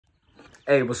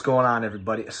Hey, what's going on,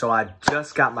 everybody? So I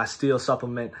just got my Steel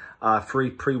Supplement free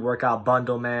pre-workout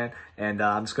bundle, man. And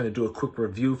I'm just going to do a quick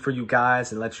review for you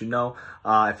guys and let you know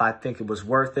if I think it was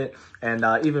worth it. And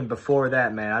even before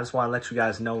that, man, I just want to let you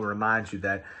guys know and remind you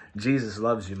that Jesus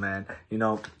loves you, man. You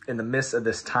know, in the midst of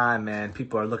this time, man,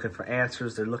 people are looking for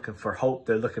answers. They're looking for hope.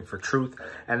 They're looking for truth.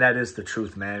 And that is the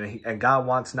truth, man. And God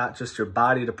wants not just your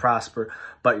body to prosper,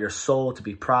 but your soul to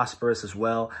be prosperous as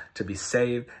well, to be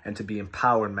saved and to be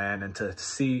empowered, man, and to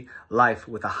see life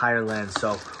with a higher lens.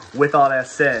 So with all that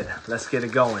said, let's get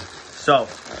it going. So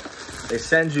they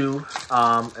send you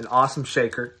an awesome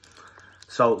shaker.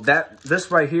 So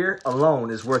this right here alone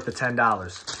is worth the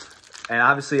 $10. And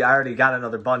obviously, I already got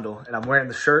another bundle, and I'm wearing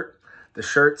the shirt. The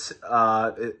shirt's,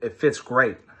 it fits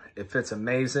great. It fits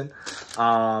amazing.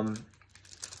 Right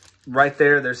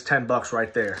there, there's 10 bucks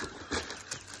right there.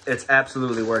 It's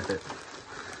absolutely worth it.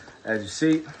 As you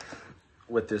see,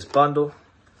 with this bundle,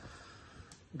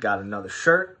 got another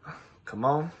shirt. Come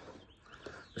on.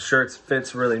 The shirt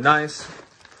fits really nice.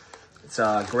 It's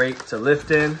great to lift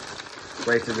in.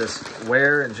 Great to just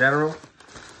wear in general.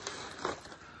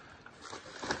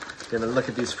 Gonna look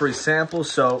at these free samples.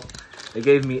 So they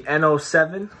gave me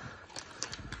NO7.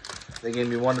 They gave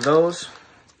me one of those.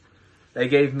 They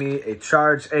gave me a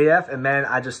Charge AF, and man,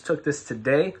 I just took this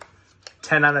today.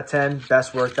 10 out of 10,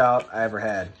 best workout I ever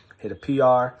had. Hit a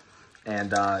PR,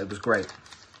 and it was great.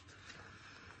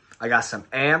 I got some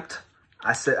Amped.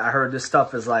 I heard this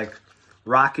stuff is like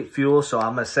rocket fuel, so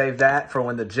I'm gonna save that for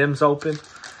when the gym's open.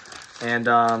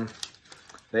 And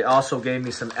they also gave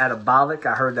me some Anabolic.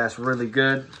 I heard that's really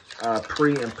good.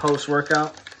 Pre and post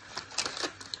workout,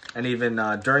 and even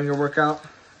during your workout.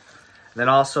 And then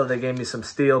also they gave me some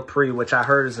Steel Pre, which I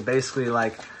heard is basically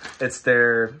like, it's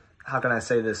their, how can I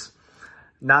say this,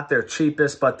 not their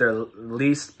cheapest but their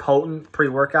least potent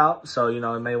pre-workout. So you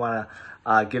know, you may want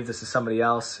to give this to somebody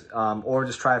else, or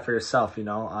just try it for yourself, you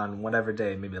know, on whatever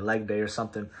day, maybe a leg day or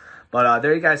something. But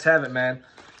there you guys have it, man.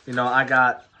 You know, I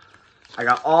got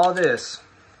all this.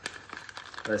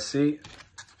 Let's see.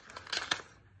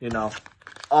 You know,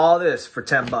 all this for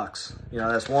 10 bucks. You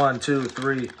know, that's 1, 2,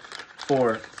 3,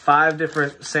 4, 5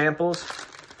 different samples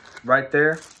right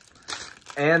there.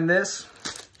 And this.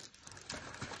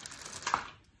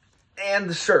 And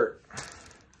the shirt.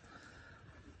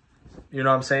 You know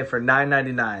what I'm saying? For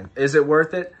 $9.99. Is it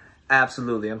worth it?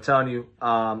 Absolutely. I'm telling you,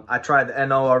 I tried the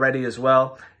NO already as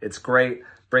well. It's great.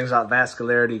 Brings out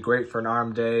vascularity. Great for an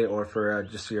arm day or for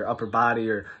just your upper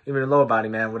body or even your lower body,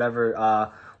 man.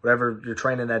 Whatever you're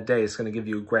training that day, it's going to give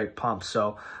you a great pump.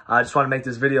 So I just want to make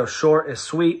this video short and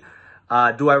sweet.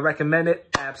 Do I recommend it?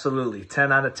 Absolutely.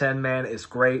 10 out of 10, man. It's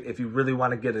great. If you really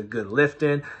want to get a good lift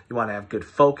in, you want to have good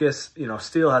focus. You know,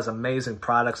 Steel has amazing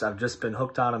products. I've just been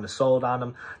hooked on them and sold on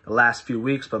them the last few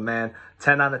weeks. But man,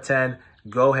 10 out of 10.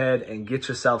 Go ahead and get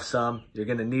yourself some. You're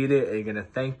going to need it. And you're going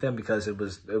to thank them because it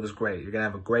was great. You're going to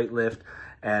have a great lift,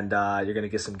 and you're going to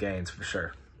get some gains for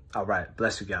sure. All right.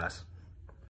 Bless you guys.